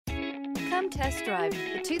Come test drive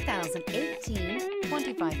the 2018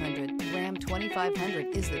 2500. Ram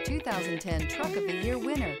 2500 is the 2010 Truck of the Year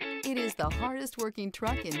winner. It is the hardest working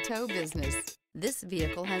truck in tow business. This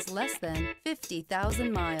vehicle has less than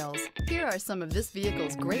 50,000 miles. Here are some of this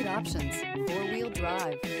vehicle's great options: four-wheel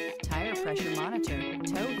drive, tire pressure monitor,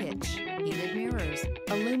 tow hitch, heated mirrors,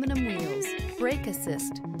 aluminum wheels, brake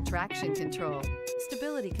assist, traction control,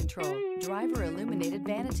 stability control, driver illuminated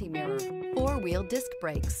vanity mirror, four-wheel disc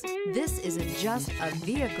brakes. This isn't just a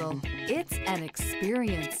vehicle, it's an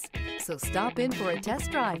experience. So stop in for a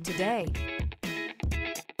test drive today.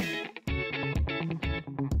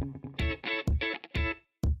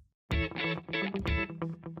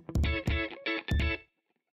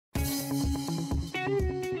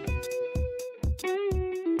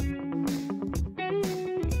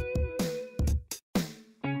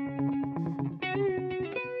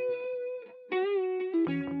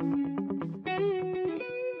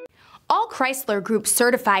 All Chrysler Group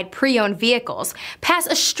certified pre-owned vehicles pass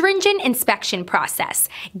a stringent inspection process,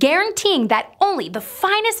 guaranteeing that only the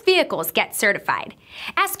finest vehicles get certified.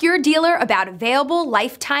 Ask your dealer about available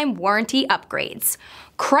lifetime warranty upgrades.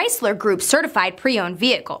 Chrysler Group certified pre-owned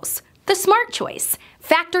vehicles, the smart choice,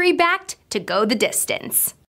 factory backed to go the distance.